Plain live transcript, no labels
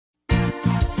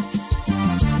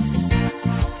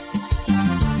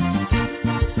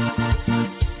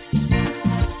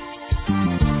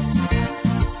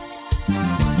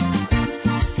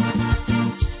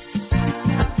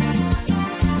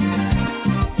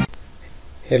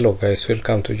Hello guys,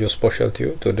 welcome to Geospatial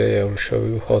Tube. Today I will show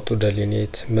you how to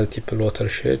delineate multiple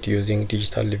watershed using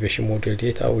digital elevation model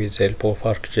data with the help of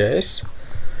ArcGIS.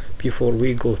 Before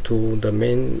we go to the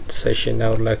main session,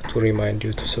 I would like to remind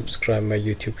you to subscribe my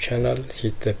YouTube channel,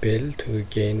 hit the bell to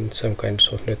gain some kinds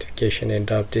of notification and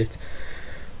update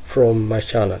from my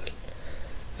channel.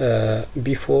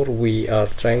 Before we are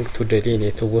trying to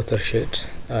delineate a watershed,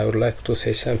 I would like to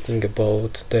say something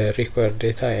about the required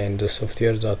data and the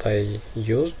software that I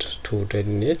used to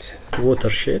delineate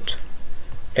watershed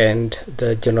and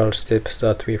the general steps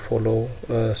that we follow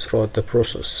throughout the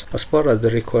process. As far as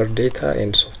the required data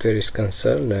and software is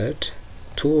concerned,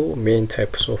 two main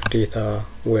types of data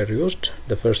were used.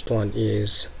 The first one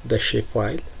is the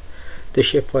shapefile. The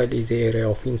shapefile is the area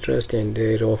of interest, and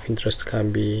the area of interest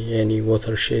can be any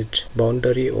watershed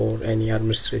boundary or any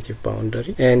administrative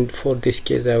boundary. And for this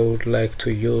case, I would like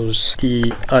to use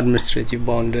the administrative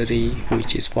boundary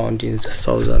which is found in the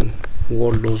southern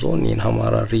Wollo zone in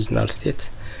Hamara regional state,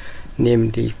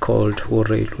 namely called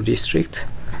Warrailu district,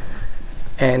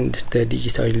 and the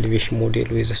digital elevation model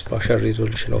with a spatial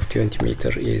resolution of 20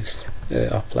 meters is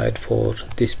applied for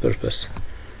this purpose.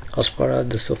 As far as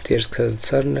the software is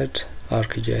concerned,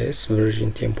 ArcGIS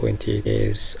version 10.8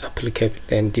 is applicable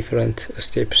and different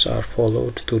steps are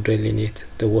followed to delineate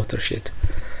the watershed.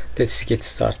 Let's get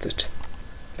started.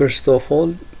 First of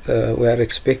all, we are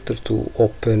expected to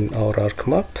open our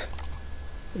ArcMap.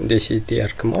 This is the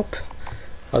ArcMap.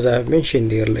 As I have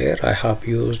mentioned earlier, I have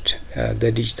used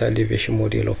the digital elevation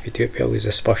model of Ethiopia with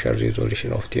a spatial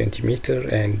resolution of 20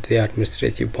 meters and the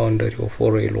administrative boundary of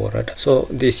Warrailu Worada. So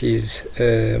this is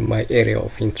my area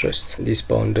of interest. This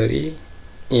boundary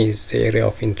is the area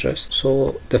of interest.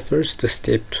 So the first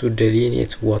step to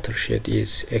delineate watershed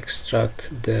is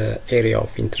extract the area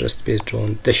of interest based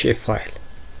on the shapefile.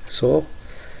 So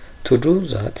to do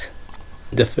that,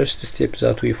 the first step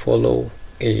that we follow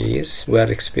is we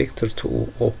are expected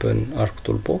to open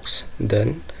ArcToolbox,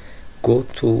 then go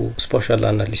to Spatial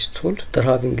Analysis tool. After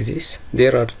having this,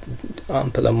 there are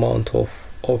ample amount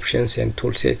of options and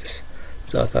tool sets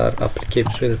that are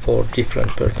applicable for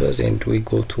different purposes, and we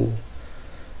go to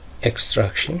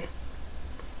extraction.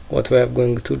 What we are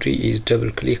going to do is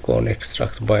double click on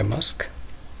extract by mask.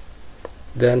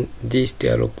 Then this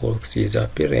dialog box is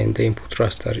appear, and the input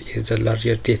raster is the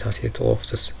larger data set of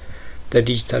the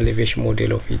digital elevation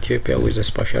model of Ethiopia with a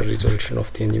spatial resolution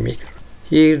of 20 meters.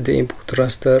 Here the input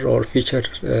raster or feature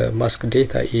mask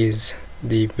data is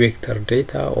the vector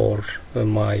data or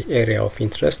my area of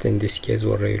interest. In this case,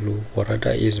 Warrailu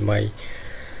Worada is my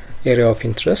area of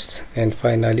interest. And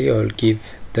finally, I will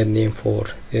give the name for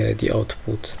the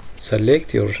output.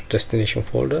 Select your destination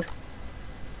folder,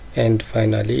 and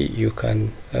finally you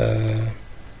can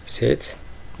set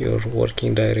your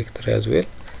working directory as well.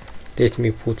 Let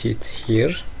me put it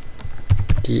here,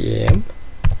 DEM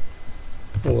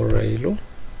Warrailu.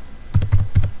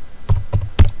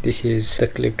 This is the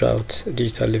clipped out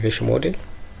digital elevation model.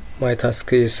 My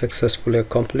task is successfully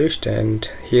accomplished, and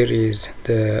here is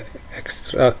the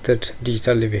extracted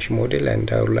digital elevation model, and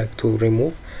I would like to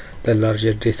remove the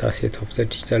larger data set of the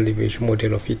digital elevation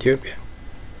model of Ethiopia.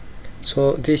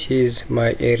 So this is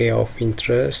my area of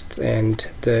interest, and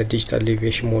the digital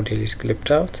elevation model is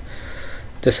clipped out.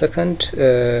 The second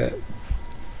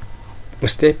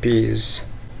step is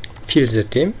fill the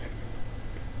DEM.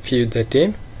 Fill the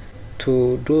DEM.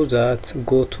 To do that,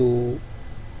 go to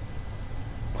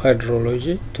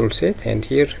hydrology toolset, and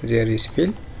here there is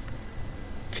fill.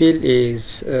 Fill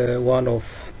is one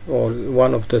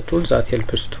of the tools that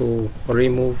help us to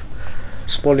remove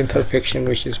small imperfection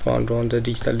which is found on the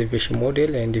digital elevation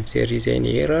model, and if there is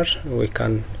any error, we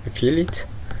can fill it.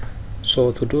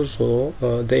 So to do so,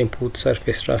 the input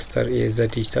surface raster is the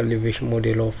digital elevation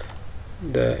model of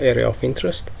the area of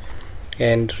interest,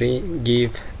 and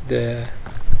give the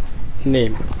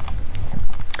name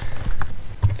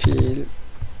fill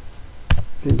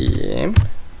DEM,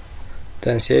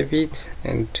 then save it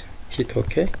and hit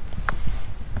OK.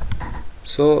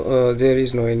 So there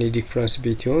is no any difference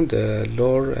between the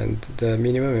lower and the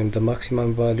minimum and the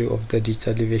maximum value of the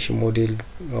digital elevation model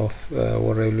of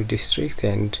Warrailu district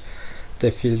and the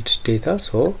field data.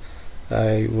 So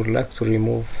I would like to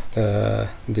remove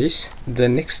this. The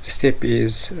next step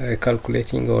is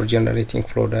calculating or generating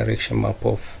flow direction map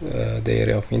of the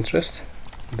area of interest.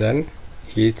 Then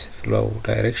hit flow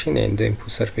direction, and the input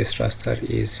surface raster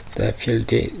is the field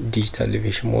digital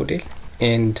elevation model,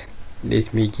 and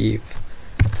let me give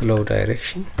flow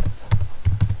direction,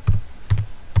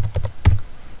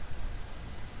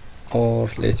 or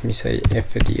let me say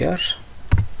FDR.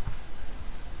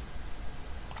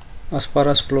 As far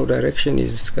as flow direction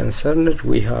is concerned,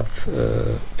 we have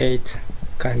 8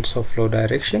 kinds of flow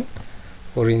direction.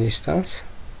 For instance,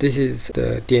 this is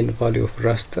the DEM value of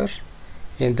raster,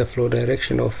 and the flow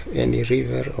direction of any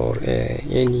river or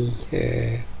any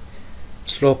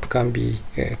slope can be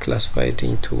classified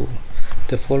into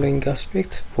the following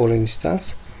aspect. For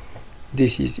instance,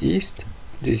 this is east,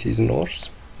 this is north,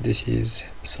 this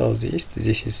is southeast,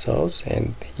 this is south,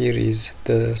 and here is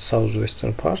the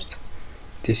southwestern part.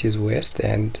 This is west,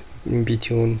 and in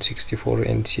between 64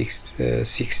 and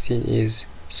 16 is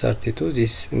 32.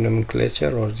 This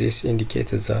nomenclature or this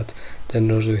indicates that the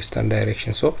northwestern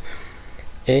direction. So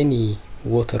any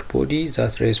water body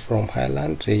that raised from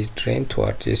highland is drained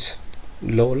towards this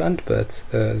lowland, but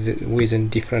within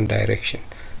different direction.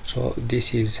 So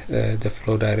this is the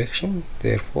flow direction.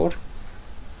 Therefore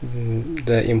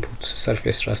the input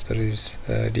surface raster is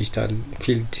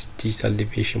field digital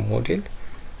deviation model,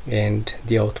 and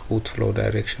the output flow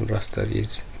direction raster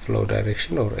is flow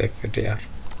direction or FDR.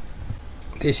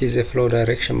 This is a flow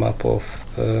direction map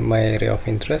of my area of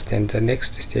interest, and the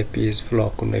next step is flow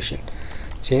accumulation.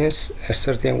 Since a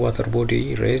certain water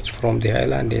body raised from the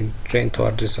highland and drained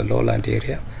towards the lowland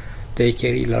area, they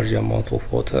carry large amount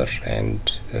of water and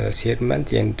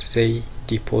sediment, and they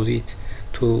deposit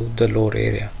to the lower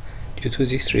area. Due to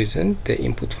this reason, the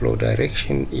input flow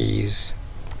direction is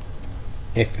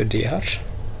FDR,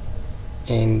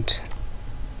 and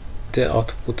the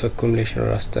output accumulation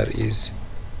raster is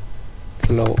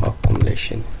flow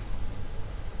accumulation.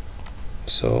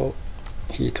 So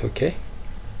hit OK.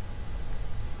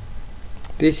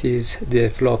 This is the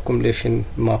flow accumulation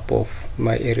map of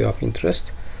my area of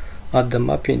interest. At the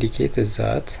map indicates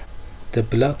that the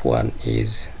black one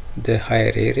is the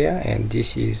higher area and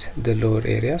this is the lower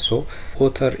area. So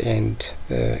water and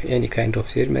any kind of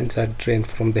sediments that drain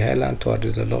from the highland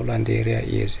towards the lowland area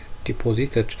is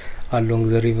deposited along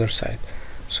the riverside.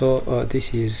 So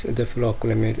this is the flow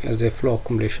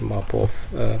accumulation map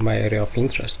of my area of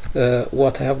interest.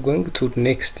 What I am going to do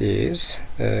next is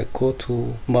go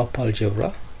to map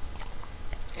algebra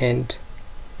and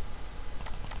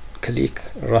click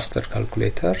raster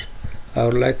calculator. I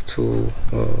would like to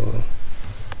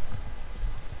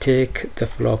take the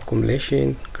flow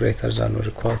accumulation greater than or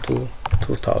equal to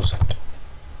 2000.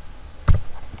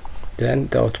 Then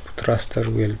the output raster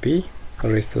will be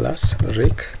rec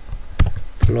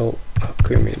flow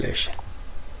accumulation.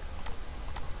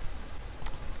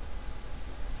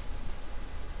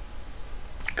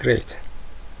 Great.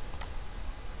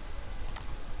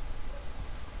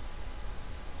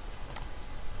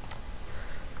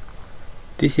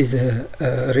 This is a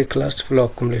reclassed flow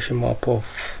accumulation map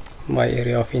of my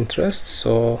area of interest.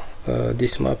 So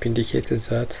this map indicates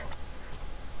that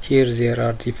here there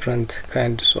are different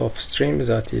kinds of streams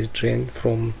that is drained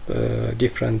from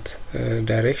different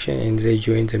direction, and they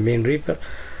join the main river.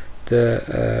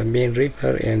 The main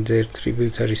river and their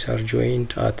tributaries are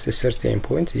joined at a certain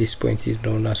point. This point is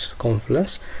known as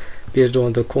confluence. Based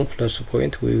on the confluence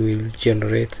point, we will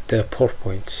generate the pour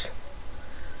points.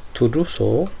 To do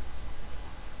so,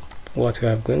 what we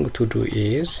are going to do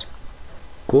is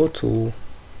go to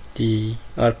the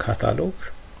ARC catalog.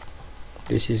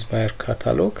 This is my ARC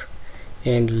catalog,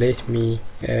 and let me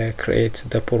create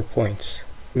the pour points.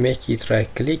 Make it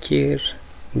right click here,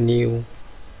 new,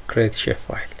 create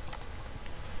shapefile.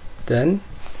 Then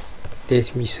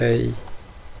let me say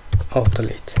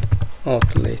outlet.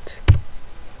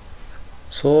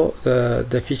 So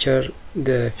the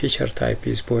feature type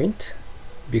is point,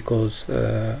 because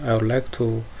I would like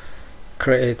to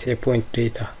create a point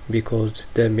data, because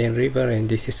the main river and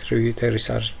its tributaries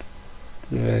are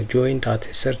joined at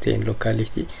a certain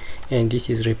locality, and it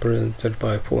is represented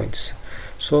by points.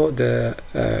 So the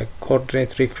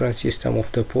coordinate reference system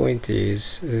of the point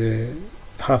is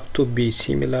have to be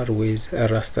similar with a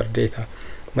raster data.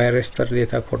 My raster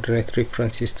data coordinate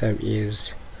reference system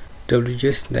is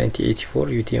WGS 9084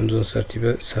 UTM zone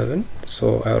 37.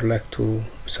 So I would like to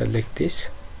select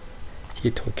this,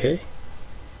 hit OK,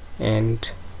 and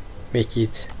make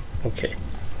it OK.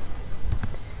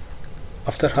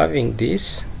 After having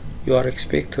this, you are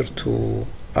expected to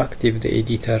activate the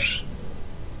editor.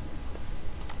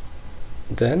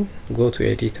 Then go to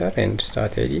editor and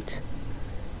start edit.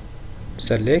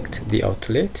 Select the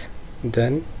outlet,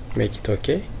 then make it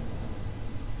OK.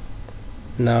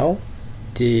 Now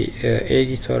the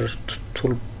editor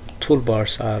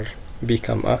toolbars are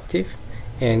become active,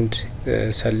 and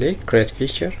select create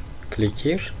feature, click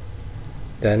here,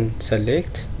 then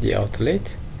select the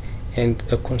outlet, and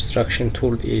the construction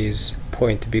tool is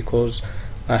point, because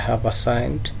I have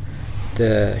assigned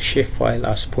the shapefile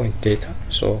as point data.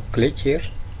 So click here,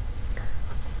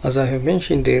 As I have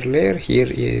mentioned earlier, here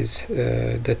is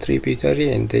the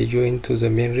tributary, and they join to the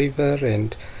main river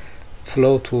and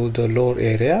flow to the lower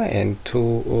area, and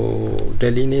to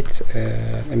delineate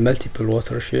a multiple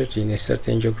watershed in a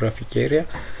certain geographic area,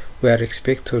 we are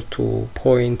expected to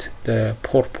point the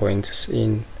pore points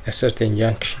in a certain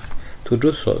junction. To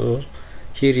do so,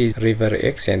 here is river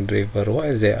X and river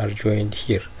Y, they are joined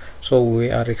here. So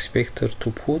we are expected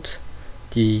to put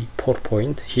the pore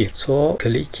point here. So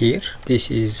click here. This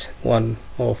is one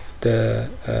of the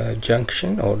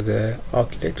junction or the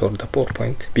outlet or the pore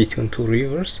point between two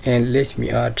rivers, and let me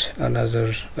add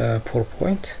another pore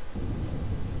point.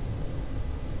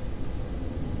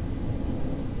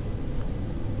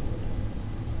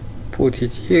 Put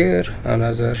it here,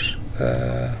 another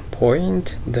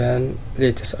point. Then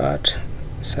let us add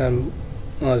some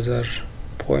other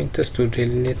pointers to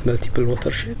delineate multiple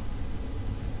watershed.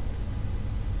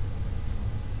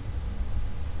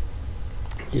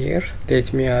 Here,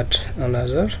 let me add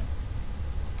another.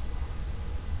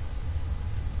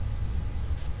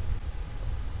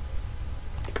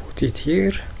 Put it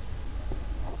here.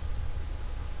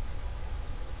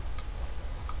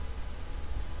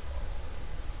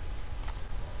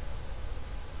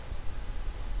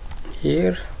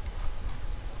 Here.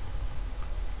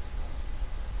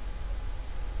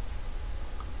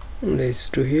 Let's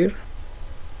do here.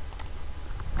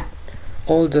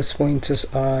 All these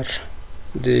points are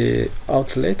the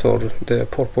outlet or the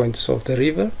pore points of the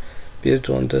river. Based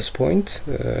on this point,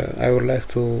 I would like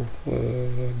to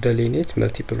delineate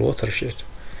multiple watershed.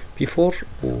 Before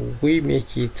we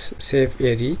make it save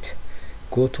edit,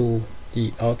 go to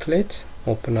the outlet,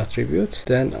 open attribute,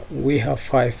 then we have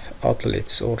 5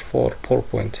 outlets or 4 pore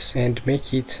points, and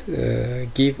make it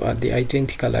give the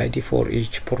identical ID for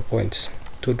each pore points.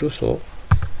 To do so,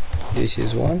 this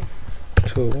is 1,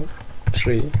 2,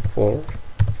 3, 4,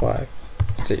 5,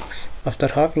 6. After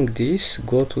having this,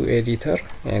 go to editor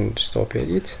and stop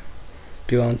edit.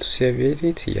 Do you want to save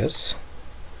edit? Yes.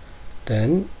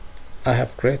 Then I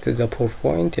have created the pore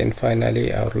point, and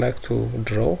finally I would like to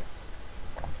draw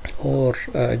or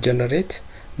generate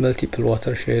multiple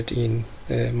watershed in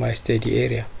my study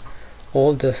area.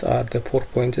 All these are the pore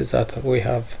points that we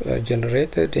have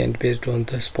generated, and based on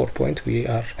this pore point we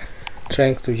are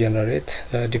trying to generate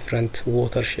different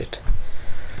watershed.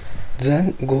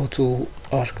 Then go to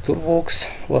Arc Toolbox.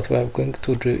 What we are going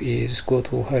to do is go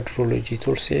to hydrology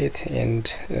toolset and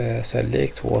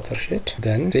select watershed.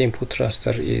 Then the input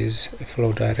raster is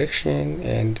flow direction,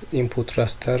 and input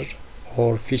raster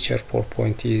or feature pore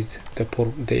point is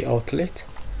the outlet,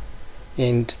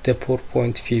 and the pore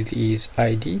point field is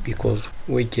ID because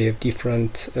we gave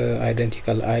different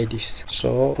identical IDs.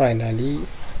 So finally,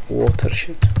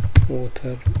 watershed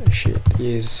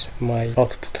is my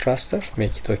output raster.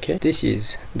 Make it okay. This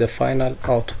is the final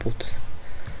output.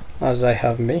 As I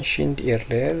have mentioned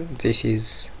earlier, this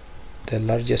is the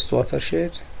largest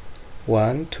watershed.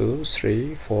 1, 2,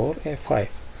 3, 4, and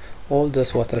 5. All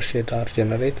those watershed are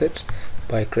generated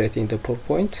by creating the pore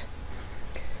point.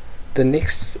 The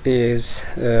next is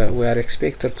we are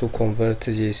expected to convert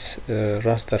this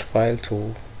raster file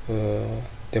to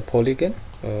the polygon.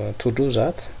 To do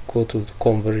that, go to the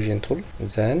conversion tool.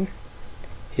 Then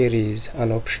here is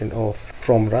an option of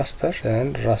from raster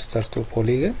and raster to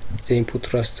polygon. The input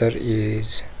raster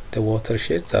is the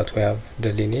watershed that we have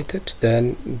delineated.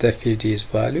 Then the field is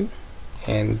value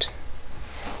and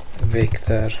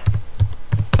vector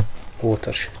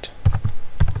watershed.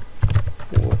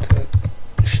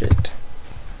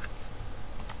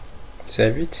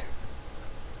 Save it.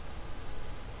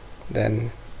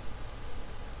 Then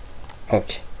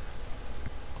okay.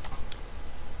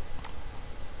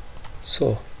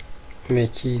 So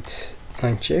make it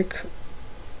uncheck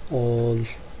all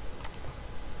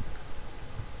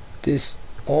this.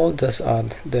 All these are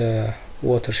the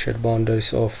watershed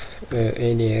boundaries of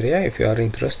any area. If you are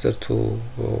interested to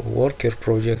work your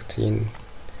project in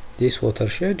this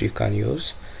watershed, you can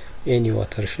use any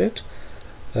watershed.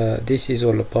 This is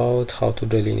all about how to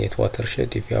delineate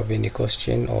watershed. If you have any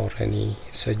question or any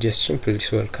suggestion, please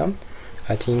welcome.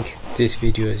 I think this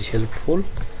video is helpful.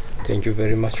 Thank you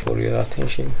very much for your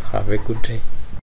attention. Have a good day.